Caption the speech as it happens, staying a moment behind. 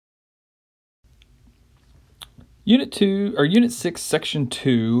Unit 6, Section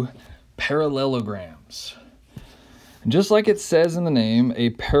 2, Parallelograms. And just like it says in the name,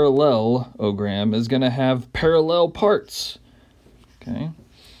 a parallelogram is going to have parallel parts. Okay.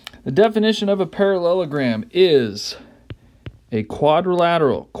 The definition of a parallelogram is a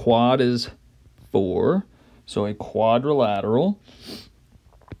quadrilateral. Quad is 4, so a quadrilateral,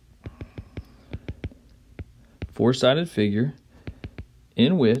 four-sided figure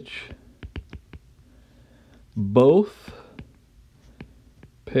in which both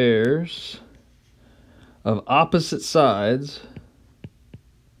pairs of opposite sides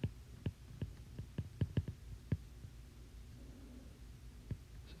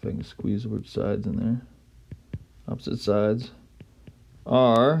see if I can squeeze the word sides in there. Opposite sides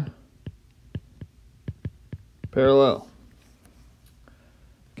are parallel.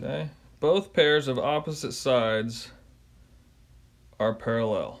 Okay, both pairs of opposite sides are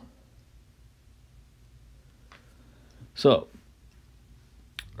parallel. So,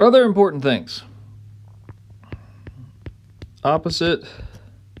 other important things. Opposite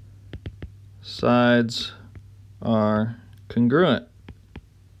sides are congruent.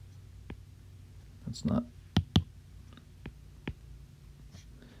 That's not.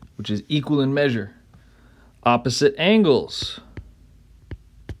 Which is equal in measure. Opposite angles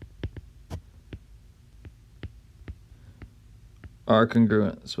are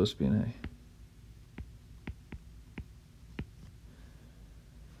congruent. It's supposed to be an A.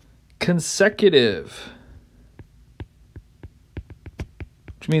 Consecutive,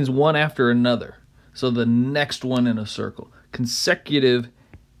 which means one after another. So the next one in a circle. Consecutive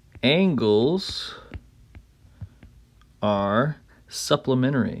angles are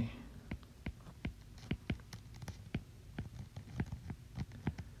supplementary.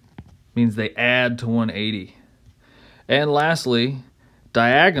 Means they add to 180. And lastly,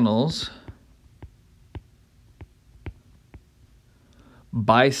 diagonals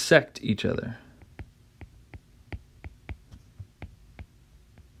bisect each other.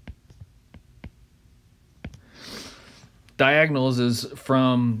 Diagonals is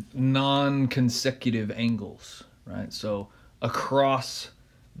from non-consecutive angles, right? So across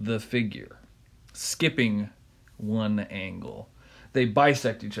the figure, skipping one angle. They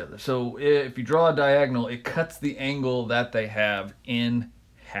bisect each other. So if you draw a diagonal, it cuts the angle that they have in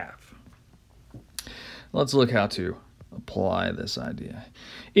half. Let's look how to apply this idea.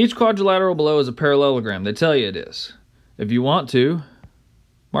 Each quadrilateral below is a parallelogram. They tell you it is. If you want to,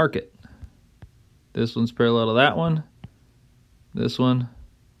 mark it. This one's parallel to that one. This one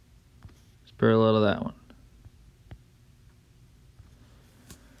is parallel to that one.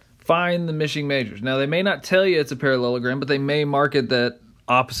 Find the missing majors. Now, they may not tell you it's a parallelogram, but they may mark it that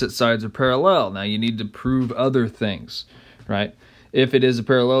opposite sides are parallel. Now, you need to prove other things, right? If it is a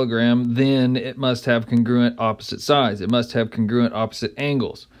parallelogram, then it must have congruent opposite sides. It must have congruent opposite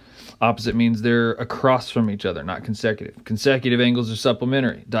angles. Opposite means they're across from each other, not consecutive. Consecutive angles are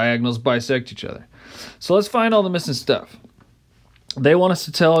supplementary. Diagonals bisect each other. So let's find all the missing stuff. They want us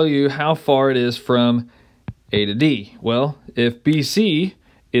to tell you how far it is from A to D. Well, if BC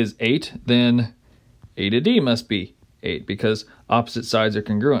is 8, then A to D must be 8 because opposite sides are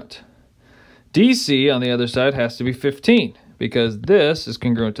congruent. DC on the other side has to be 15 because this is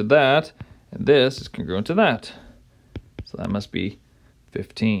congruent to that and this is congruent to that. So that must be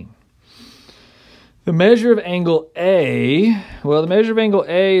 15. The measure of angle A, well, the measure of angle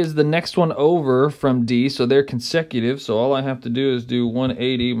A is the next one over from D, so they're consecutive. So all I have to do is do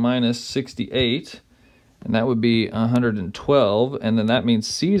 180 minus 68. And that would be 112, and then that means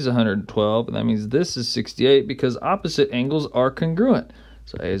C is 112, and that means this is 68 because opposite angles are congruent.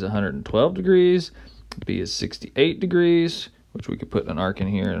 So A is 112 degrees, B is 68 degrees, which we could put an arc in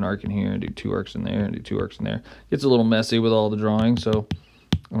here and an arc in here and do 2 arcs in there and do 2 arcs in there. Gets a little messy with all the drawing, so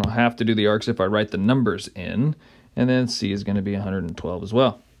I don't have to do the arcs if I write the numbers in. And then C is going to be 112 as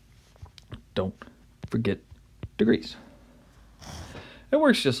well. Don't forget degrees. It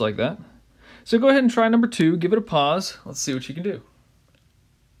works just like that. So go ahead and try number 2. Give it a pause. Let's see what you can do.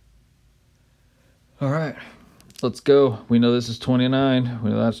 All right, let's go. We know this is 29.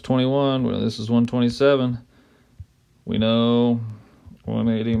 We know that's 21. We know this is 127. We know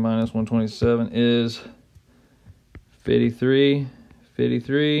 180 minus 127 is 53.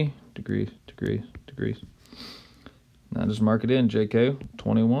 53 degrees, degrees, degrees. Now just mark it in. JK,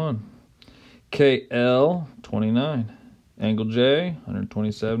 21. KL, 29. Angle J,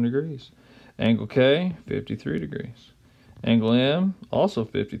 127 degrees. Angle K, 53 degrees. Angle M, also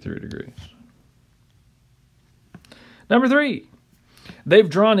 53 degrees. Number 3, they've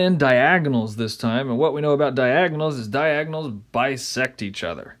drawn in diagonals this time, and what we know about diagonals is diagonals bisect each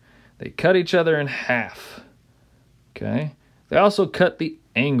other. They cut each other in half. Okay. They also cut the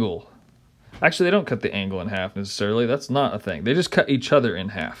angle. Actually, they don't cut the angle in half necessarily. That's not a thing. They just cut each other in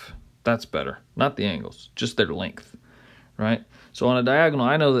half. That's better. Not the angles, just their length, right? So on a diagonal,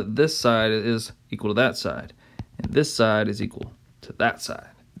 I know that this side is equal to that side, and this side is equal to that side.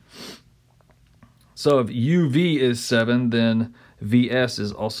 So if UV is 7, then VS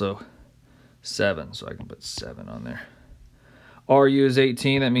is also 7. So I can put 7 on there. RU is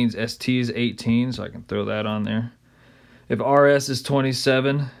 18. That means ST is 18, so I can throw that on there. If RS is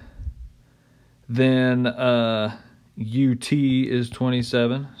 27, then UT is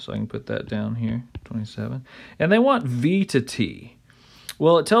 27, so I can put that down here, 27. And they want V to T.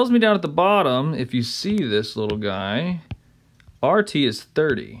 Well, it tells me down at the bottom, if you see this little guy, RT is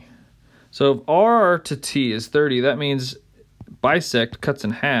 30. So if R to T is 30, that means bisect cuts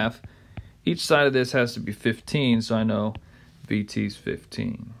in half. Each side of this has to be 15, so I know VT is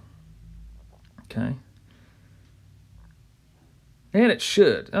 15. Okay. And it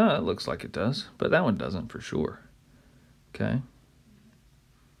should. It looks like it does, but that one doesn't for sure. Okay.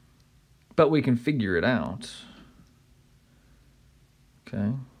 But we can figure it out.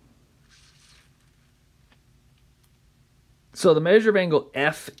 Okay. So the measure of angle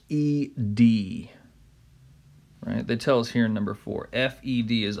FED, right? They tell us here in number 4,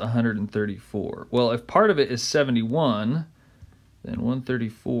 FED is 134. Well, if part of it is 71, then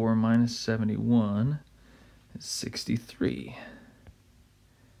 134 minus 71 is 63.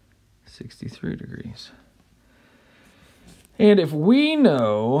 63 degrees. And if we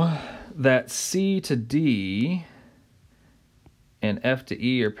know that C to D and F to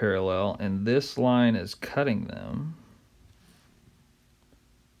E are parallel, and this line is cutting them,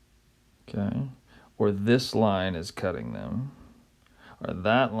 okay, or this line is cutting them, or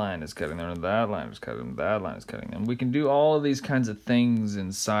that line is cutting them, or that line is cutting them, that line is cutting them, we can do all of these kinds of things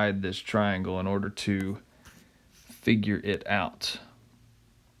inside this triangle in order to figure it out.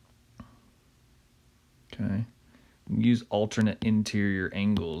 Okay, use alternate interior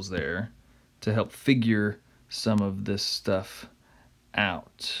angles there to help figure some of this stuff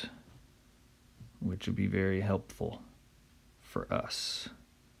out, which would be very helpful for us.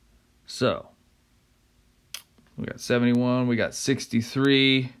 So, we got 71, we got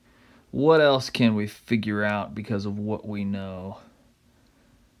 63. What else can we figure out because of what we know?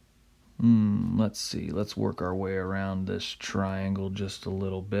 Let's see. Let's work our way around this triangle just a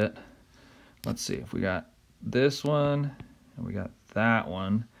little bit. Let's see if we got this one, and we got that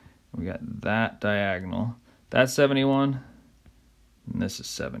one, and we got that diagonal. That's 71, and this is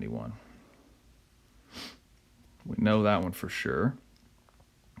 71. We know that one for sure.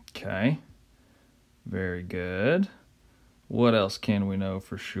 Okay, very good. What else can we know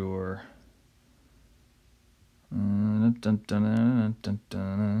for sure? Let's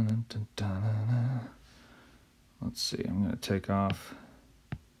see, I'm going to take off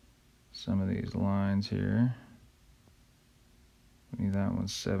some of these lines here. That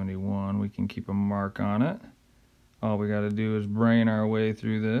one's 71. We can keep a mark on it. All we got to do is brain our way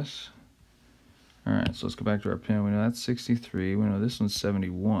through this. All right, so let's go back to our pen. We know that's 63. We know this one's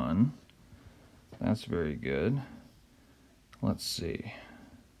 71. That's very good. Let's see.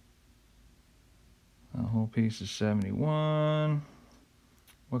 The whole piece is 71.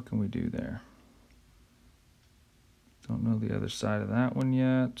 What can we do there? Don't know the other side of that one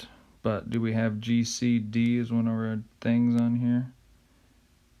yet. But do we have GCD as one of our things on here?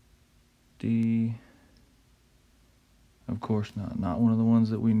 D. Of course not. Not one of the ones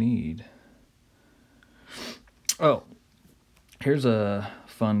that we need. Oh, here's a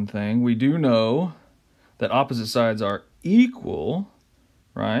fun thing. We do know that opposite sides are equal,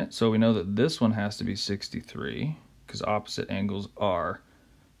 right? So we know that this one has to be 63 because opposite angles are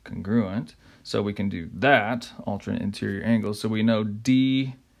congruent. So we can do that, alternate interior angles. So we know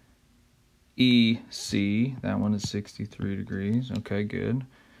DEC, that one is 63 degrees. Okay, good.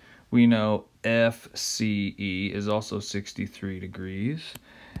 We know FCE is also 63 degrees.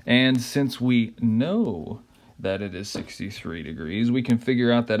 And since we know that it is 63 degrees, we can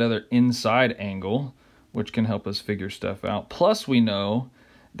figure out that other inside angle, which can help us figure stuff out. Plus we know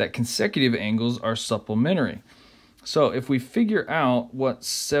that consecutive angles are supplementary. So if we figure out what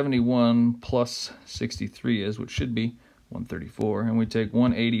 71 plus 63 is, which should be 134, and we take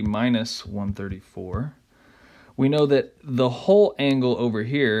 180 minus 134, we know that the whole angle over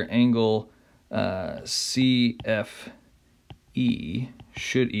here, angle CFE,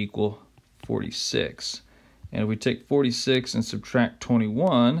 should equal 46. And if we take 46 and subtract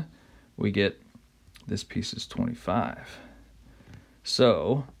 21, we get this piece is 25.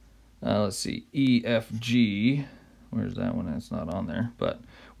 So let's see, EFG, where's that one? That's not on there. But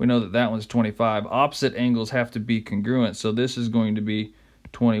We know that that one's 25. Opposite angles have to be congruent, so this is going to be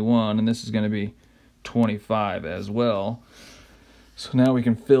 21, and this is going to be 25 as well. So now we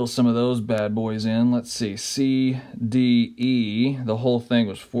can fill some of those bad boys in. Let's see, C, D, E, the whole thing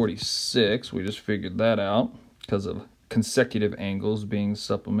was 46. We just figured that out because of consecutive angles being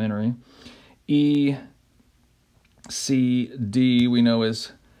supplementary. E, C, D, we know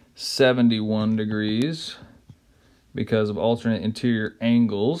is 71 degrees because of alternate interior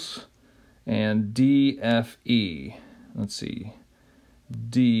angles. And D, F, E, let's see,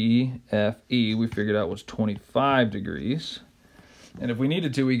 D, F, E, we figured out was 25 degrees. And if we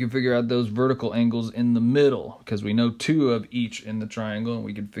needed to, we could figure out those vertical angles in the middle, because we know 2 of each in the triangle, and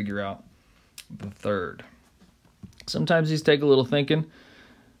we could figure out the third. Sometimes these take a little thinking,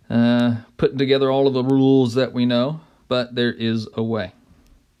 putting together all of the rules that we know, but there is a way.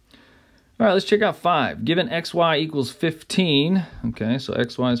 All right, let's check out 5. Given xy equals 15, okay, so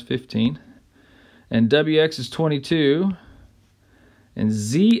xy is 15, and wx is 22, and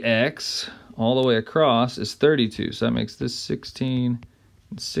zx all the way across is 32, so that makes this 16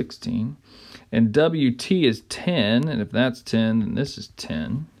 and 16. And WT is 10, and if that's 10, then this is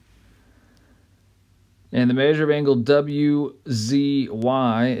 10. And the measure of angle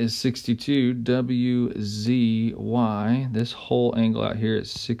WZY is 62. WZY, this whole angle out here is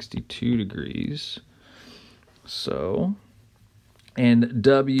 62 degrees. So, and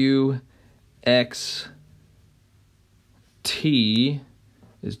WXT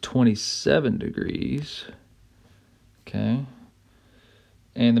is 27 degrees, okay?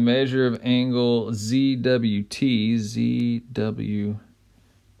 And the measure of angle ZWT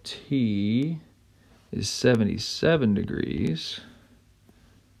is 77 degrees.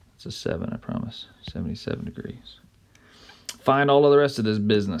 It's a 7, I promise. 77 degrees. Find all of the rest of this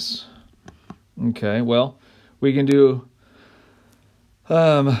business. Okay, well, we can do,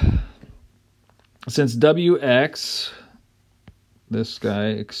 since WX, this guy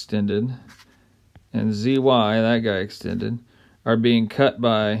extended, and ZY, that guy extended, are being cut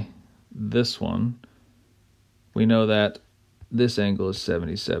by this one, we know that this angle is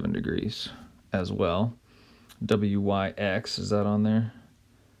 77 degrees as well. WYX, is that on there?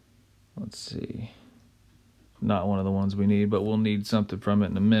 Let's see. Not one of the ones we need, but we'll need something from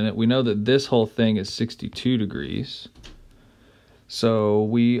it in a minute. We know that this whole thing is 62 degrees. So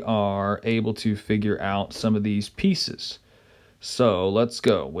we are able to figure out some of these pieces. So let's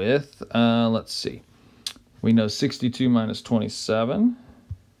go with, let's see. We know 62 minus 27.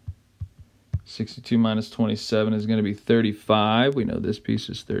 62 minus 27 is going to be 35. We know this piece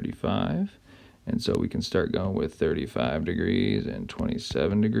is 35. And so we can start going with 35 degrees and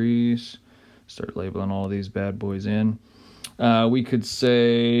 27 degrees. Start labeling all of these bad boys in. We could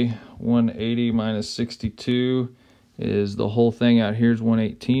say 180 minus 62 is the whole thing out here is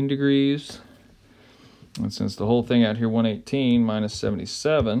 118 degrees. And since the whole thing out here 118 minus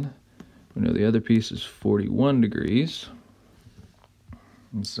 77, we know the other piece is 41 degrees.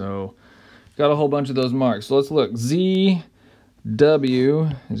 And so got a whole bunch of those marks. So let's look. ZW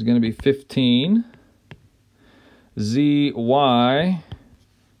is going to be 15. ZY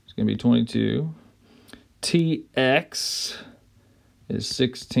is going to be 22. TX is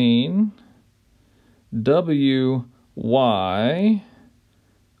 16. WY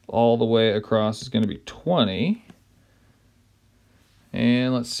all the way across is going to be 20.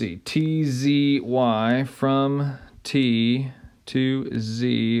 And let's see, TZY from T to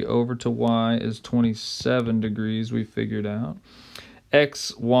Z over to Y is 27 degrees, we figured out.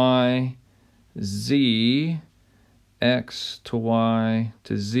 XYZ, X to Y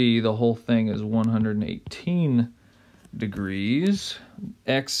to Z, the whole thing is 118 degrees.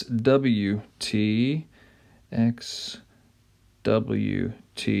 XWT,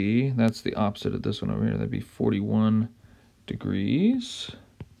 XWT, that's the opposite of this one over here, that'd be 41 degrees.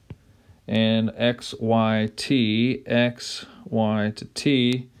 And XYT, XY to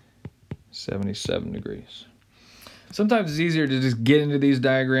T, 77 degrees. Sometimes it's easier to just get into these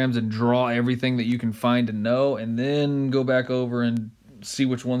diagrams and draw everything that you can find and know, and then go back over and see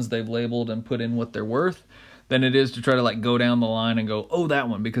which ones they've labeled and put in what they're worth, than it is to try to like go down the line and go, oh, that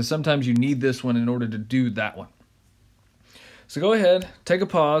one, because sometimes you need this one in order to do that one. So go ahead, take a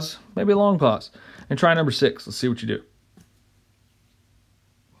pause, maybe a long pause, and try number 6. Let's see what you do.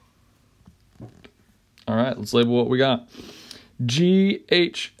 All right, let's label what we got.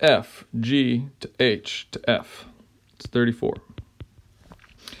 GHF, G to H to F. It's 34.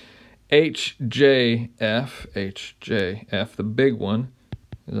 HJF, HJF, the big one,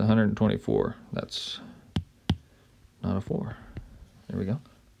 is 124. That's not a 4. There we go.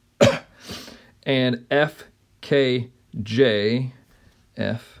 And FKJ,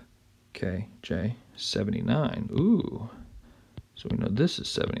 F, K, J, 79. Ooh, so we know this is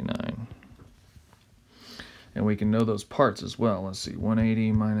 79. And we can know those parts as well. Let's see,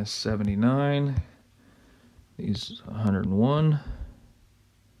 180 minus 79. These 101.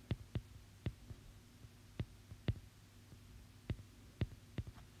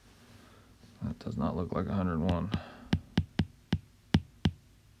 That does not look like 101.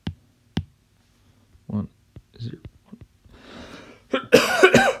 1, 0.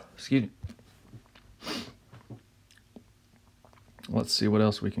 Excuse me. Let's see what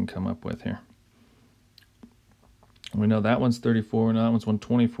else we can come up with here. We know that one's 34, now that one's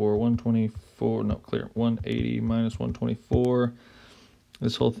 124, 124, no, clear, 180 minus 124.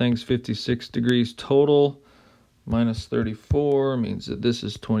 This whole thing's 56 degrees total, minus 34 means that this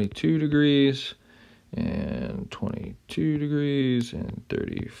is 22 degrees, and 22 degrees, and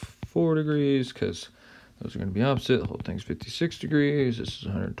 34 degrees, because those are going to be opposite. The whole thing's 56 degrees, this is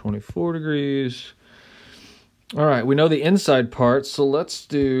 124 degrees. All right, we know the inside part, so let's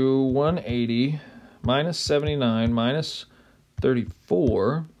do 180 minus 79 minus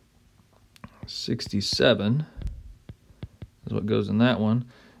 34, 67 is what goes in that one.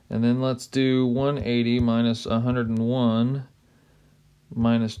 And then let's do 180 minus 101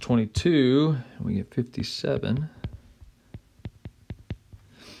 minus 22, and we get 57.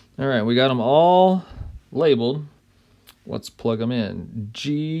 All right, we got them all labeled. Let's plug them in.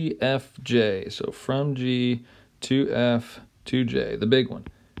 G, F, J. So from G to F to J, the big one,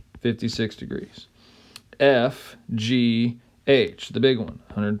 56 degrees. F, G, H, the big one,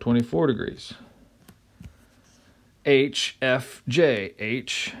 124 degrees. H, F, J,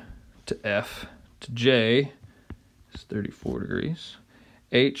 H to F to J is 34 degrees.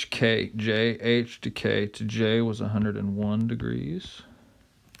 H, K, J, H to K to J was 101 degrees.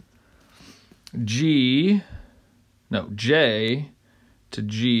 J to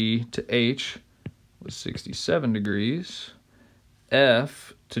G to H was 67 degrees.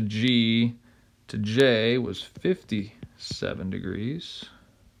 F to G to J was 57 degrees.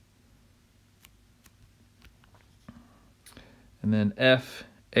 And then F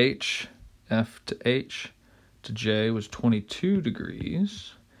to H to J was 22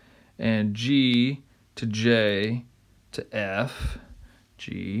 degrees. And G to J to F,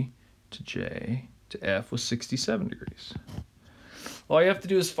 G to J to F was 67 degrees. All you have to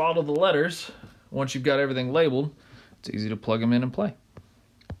do is follow the letters. Once you've got everything labeled, it's easy to plug them in and play.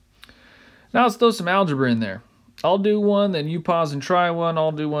 Now let's throw some algebra in there. I'll do one, then you pause and try one.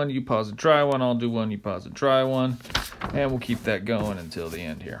 I'll do one, you pause and try one. I'll do one, you pause and try one. And we'll keep that going until the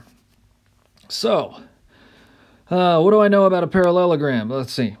end here. So, what do I know about a parallelogram?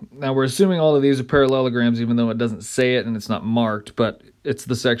 Let's see. Now we're assuming all of these are parallelograms, even though it doesn't say it and it's not marked, but it's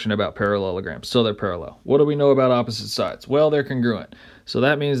the section about parallelograms, so they're parallel. What do we know about opposite sides? Well, they're congruent. So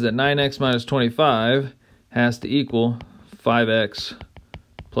that means that 9x minus 25 has to equal 5x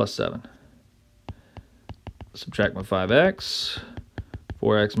plus 7. Subtract my 5x.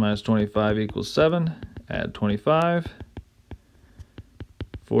 4x minus 25 equals 7. Add 25.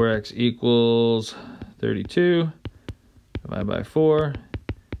 4x equals 32. Divide by 4.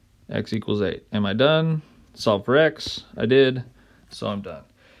 X equals 8. Am I done? Solve for x. I did. So I'm done.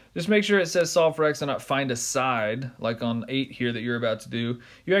 Just make sure it says solve for x and not find a side, like on 8 here that you're about to do.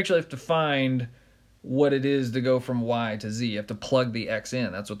 You actually have to find what it is to go from y to z. You have to plug the x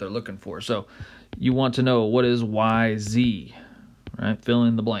in. That's what they're looking for. So you want to know what is y, z, right? Fill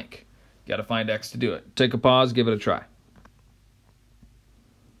in the blank. You got to find x to do it. Take a pause, give it a try.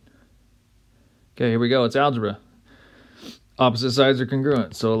 Okay, here we go. It's algebra. Opposite sides are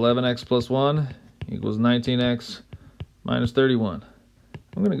congruent. So 11x plus 1 equals 19x minus 31.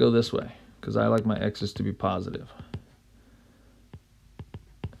 I'm going to go this way because I like my x's to be positive.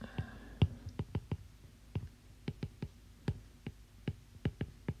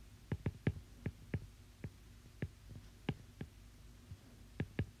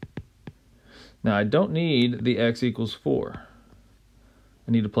 Now I don't need the x equals 4.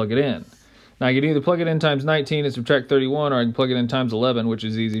 I need to plug it in. Now I can either plug it in times 19 and subtract 31, or I can plug it in times 11, which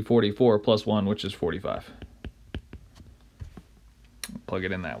is easy, 44, plus 1, which is 45. Plug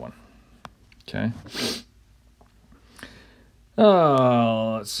it in that one. Okay.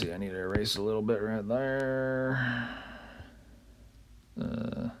 Oh, let's see. I need to erase a little bit right there.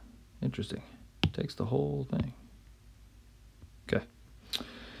 Interesting. Takes the whole thing. Okay.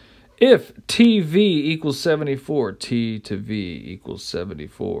 If TV equals 74, T to V equals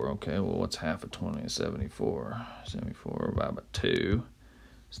 74. Okay, well, what's half of 20 is 74? 74 by 2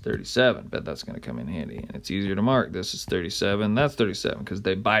 is 37. Bet that's going to come in handy. And it's easier to mark. This is 37. That's 37 because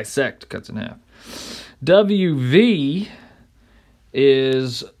they bisect, cuts in half. WV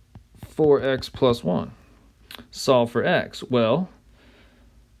is 4x plus 1. Solve for x. Well,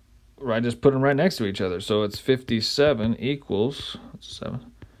 I just put them right next to each other. So it's 57 equals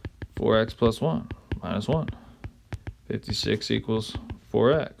 4x plus 1 minus 1. 56 equals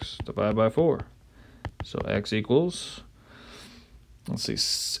 4x. Divide by 4. So x equals, let's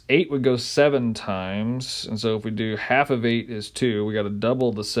see, 8 would go 7 times. And so if we do half of 8 is 2, we got to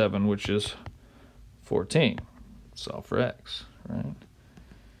double the 7, which is 14. Solve for x, right?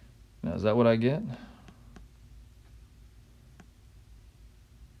 Now, is that what I get?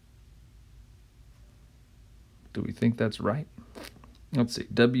 Do we think that's right? Let's see.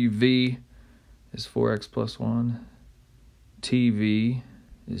 WV is 4x plus 1. TV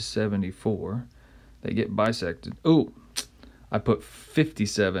is 74. They get bisected. Oh, I put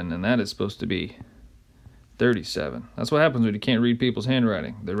 57, and that is supposed to be 37. That's what happens when you can't read people's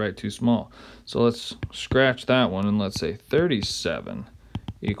handwriting. They write too small. So let's scratch that one, and let's say 37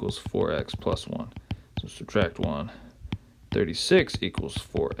 equals 4x plus 1. So subtract 1. 36 equals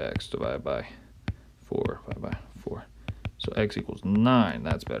 4x divided by 4 divided by 4. So x equals 9.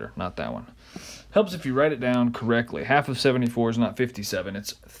 That's better, not that one. Helps if you write it down correctly. Half of 74 is not 57,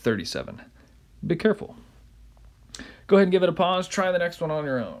 it's 37. Be careful. Go ahead and give it a pause. Try the next one on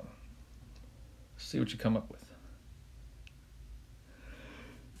your own. See what you come up with.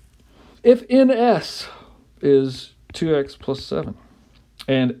 If NS is 2x plus 7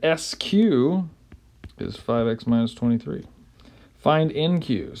 and SQ is 5x minus 23, find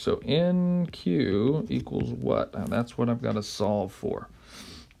NQ. So NQ equals what? Now that's what I've got to solve for.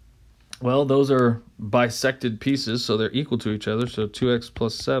 Well, those are bisected pieces, so they're equal to each other. So 2x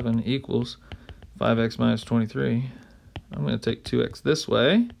plus 7 equals 5x minus 23. I'm going to take 2x this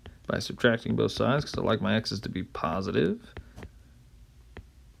way by subtracting both sides because I like my x's to be positive.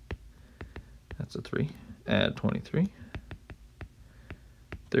 That's a 3. Add 23.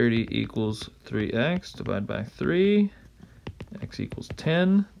 30 equals 3x. Divide by 3. X equals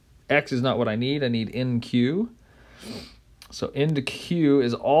 10. X is not what I need. I need NQ. So N to Q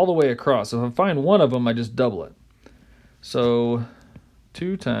is all the way across. So if I find one of them, I just double it. So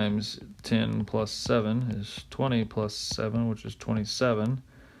 2 times 10 plus 7 is 20 plus 7, which is 27.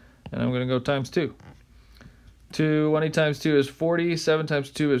 And I'm going to go times 2. 20 times 2 is 40. 7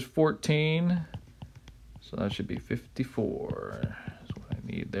 times 2 is 14. So that should be 54. That's what I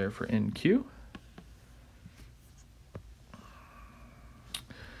need there for NQ.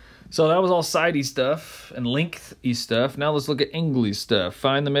 So that was all sidey stuff and lengthy stuff. Now let's look at angle-y stuff.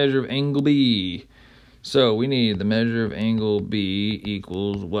 Find the measure of angle B. So we need the measure of angle B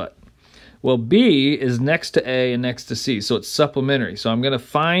equals what? Well, B is next to A and next to C, so it's supplementary. So I'm going to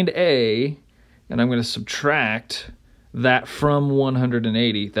find A, and I'm going to subtract that from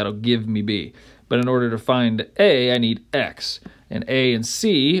 180. That'll give me B. But in order to find A, I need X. And A and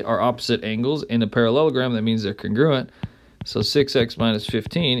C are opposite angles in a parallelogram. That means they're congruent. So 6x minus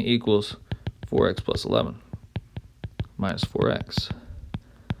 15 equals 4x plus 11 minus 4x.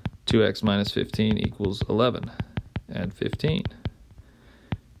 2x minus 15 equals 11. Add 15.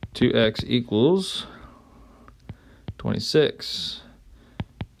 2x equals 26.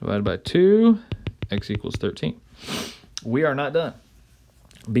 Divided by 2, x equals 13. We are not done.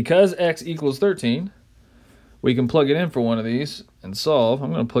 Because x equals 13, we can plug it in for one of these and solve.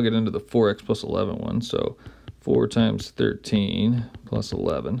 I'm going to plug it into the 4x plus 11 one. So 4 times 13 plus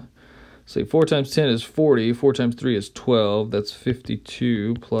 11. So 4 times 10 is 40. 4 times 3 is 12. That's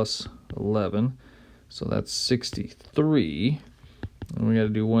 52 plus 11. So that's 63. And we got to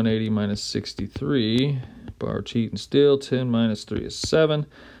do 180 minus 63. Bar cheating still. 10 minus 3 is 7.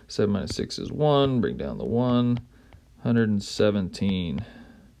 7 minus 6 is 1. Bring down the 1. 117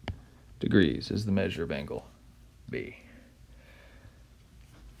 degrees is the measure of angle B.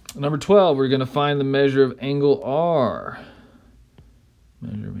 Number 12, we're going to find the measure of angle R.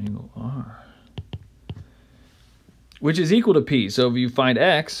 Measure of angle R. Which is equal to P. So if you find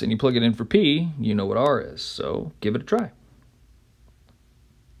X and you plug it in for P, you know what R is. So give it a try.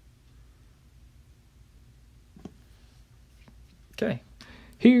 Okay,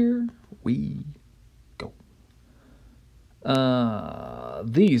 here we go.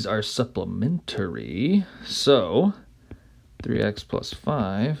 These are supplementary. So 3x plus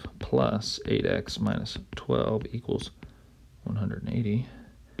 5 plus 8x minus 12 equals 180.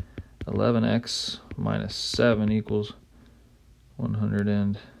 11x minus 7 equals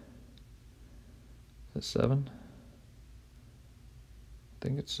 107. I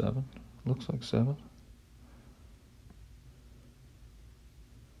think it's 7. Looks like 7.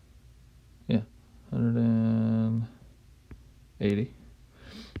 Yeah, 180.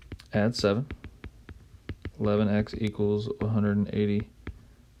 Add 7. 11x equals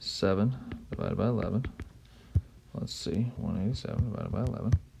 187 divided by 11. Let's see, 187 divided by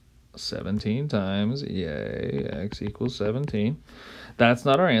 11. 17 times, yay, x equals 17. That's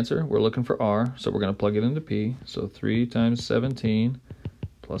not our answer. We're looking for r, so we're going to plug it into p. So 3 times 17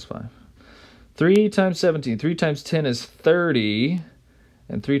 plus 5. 3 times 17, 3 times 10 is 30,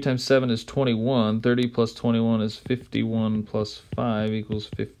 and 3 times 7 is 21. 30 plus 21 is 51 plus 5 equals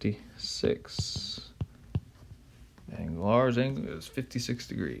 56. Angle R's angle is 56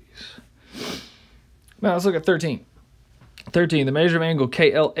 degrees. Now let's look at 13. 13, the measure of angle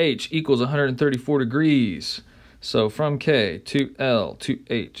KLH equals 134 degrees. So from K to L to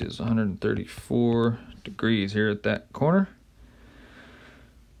H is 134 degrees here at that corner.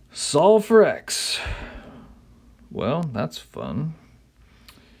 Solve for x. Well, that's fun.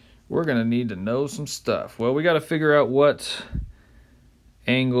 We're going to need to know some stuff. Well, we got to figure out what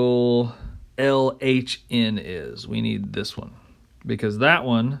angle LHN is. We need this one, because that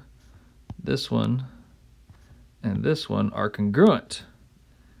one, this one, and this one are congruent.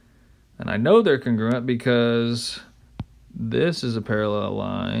 And I know they're congruent because this is a parallel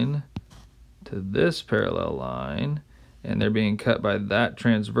line to this parallel line, and they're being cut by that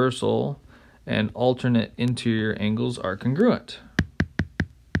transversal, and alternate interior angles are congruent.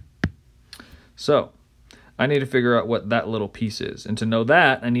 So I need to figure out what that little piece is. And to know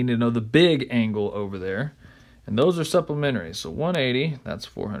that, I need to know the big angle over there. And those are supplementary. So 180, that's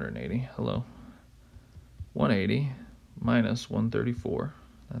 480. Hello. 180 minus 134,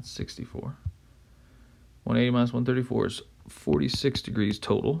 that's 64. 180 minus 134 is 46 degrees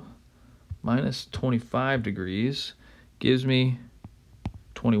total. Minus 25 degrees gives me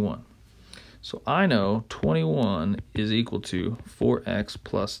 21. So I know 21 is equal to 4x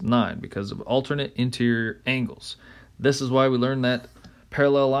plus 9 because of alternate interior angles. This is why we learned that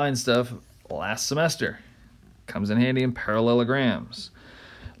parallel line stuff last semester. Comes in handy in parallelograms.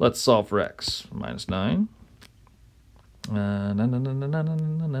 Let's solve for x. Minus 9.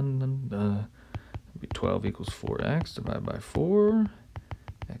 Be 12 equals 4x divided by 4.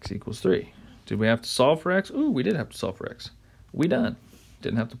 X equals 3. Did we have to solve for x? Ooh, we did have to solve for x. We done.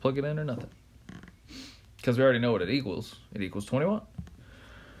 Didn't have to plug it in or nothing. Because we already know what it equals. It equals 21.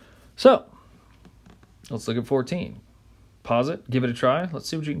 So, let's look at 14. Pause it, give it a try. Let's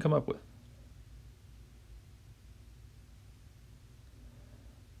see what you can come up with.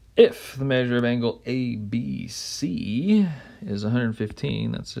 If the measure of angle ABC is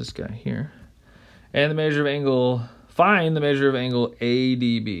 115, that's this guy here, and the measure of angle, find the measure of angle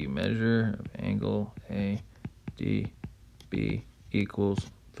ADB. Measure of angle ADB equals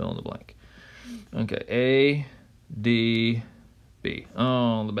fill in the blank. Okay, ADB.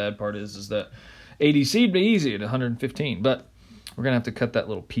 Oh, the bad part is that ADC would be easy at 115, but we're going to have to cut that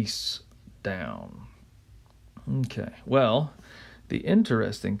little piece down. Okay, well, the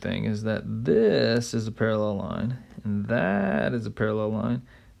interesting thing is that this is a parallel line, and that is a parallel line,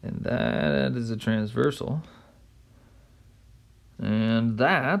 and that is a transversal, and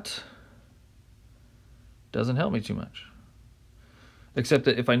that doesn't help me too much. Except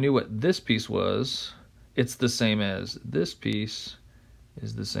that if I knew what this piece was, it's the same as this piece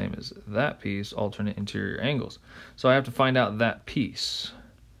is the same as that piece, alternate interior angles. So I have to find out that piece.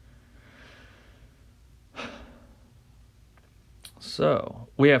 So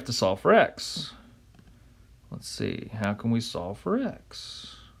we have to solve for x. Let's see, how can we solve for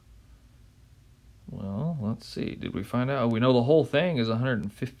x? Well, let's see, did we find out? Oh, we know the whole thing is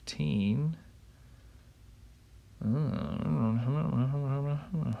 115. And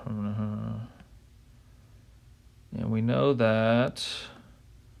we know that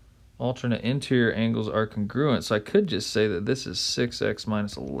alternate interior angles are congruent. So I could just say that this is 6x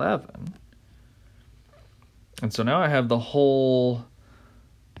minus 11. And so now I have the whole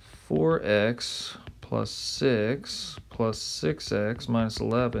 4x plus 6 plus 6x minus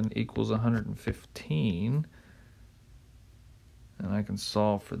 11 equals 115. And I can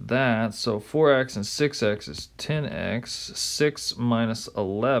solve for that. So 4x and 6x is 10x. 6 minus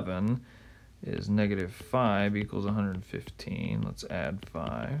 11 is negative 5 equals 115. Let's add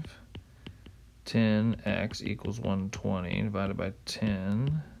 5. 10x equals 120 divided by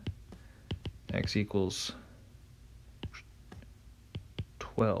 10. X equals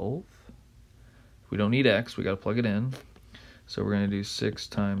 12. If we don't need x, we got to plug it in. So we're going to do 6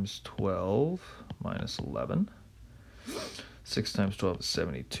 times 12 minus 11. 6 times 12 is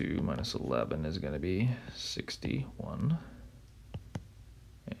 72, minus 11 is going to be 61.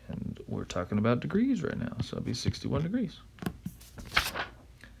 And we're talking about degrees right now, so it'll be 61 degrees.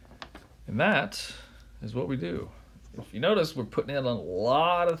 And that is what we do. If you notice, we're putting in a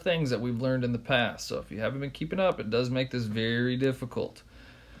lot of things that we've learned in the past. So if you haven't been keeping up, it does make this very difficult.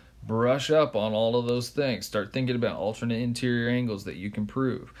 Brush up on all of those things. Start thinking about alternate interior angles that you can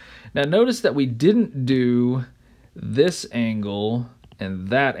prove. Now notice that we didn't do this angle and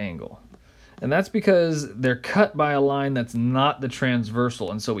that angle. And that's because they're cut by a line that's not the transversal,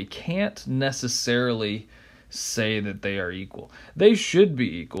 and so we can't necessarily say that they are equal. They should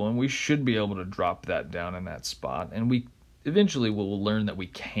be equal, and we should be able to drop that down in that spot, and we eventually will learn that we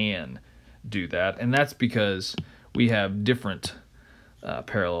can do that, and that's because we have different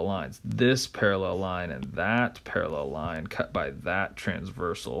parallel lines. This parallel line and that parallel line cut by that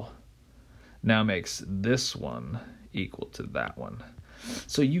transversal now makes this one equal to that one.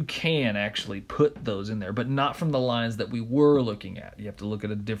 So you can actually put those in there, but not from the lines that we were looking at. You have to look at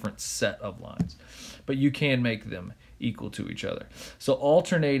a different set of lines. But you can make them equal to each other. So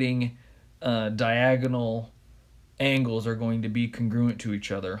alternating diagonal angles are going to be congruent to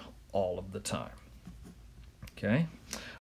each other all of the time. Okay?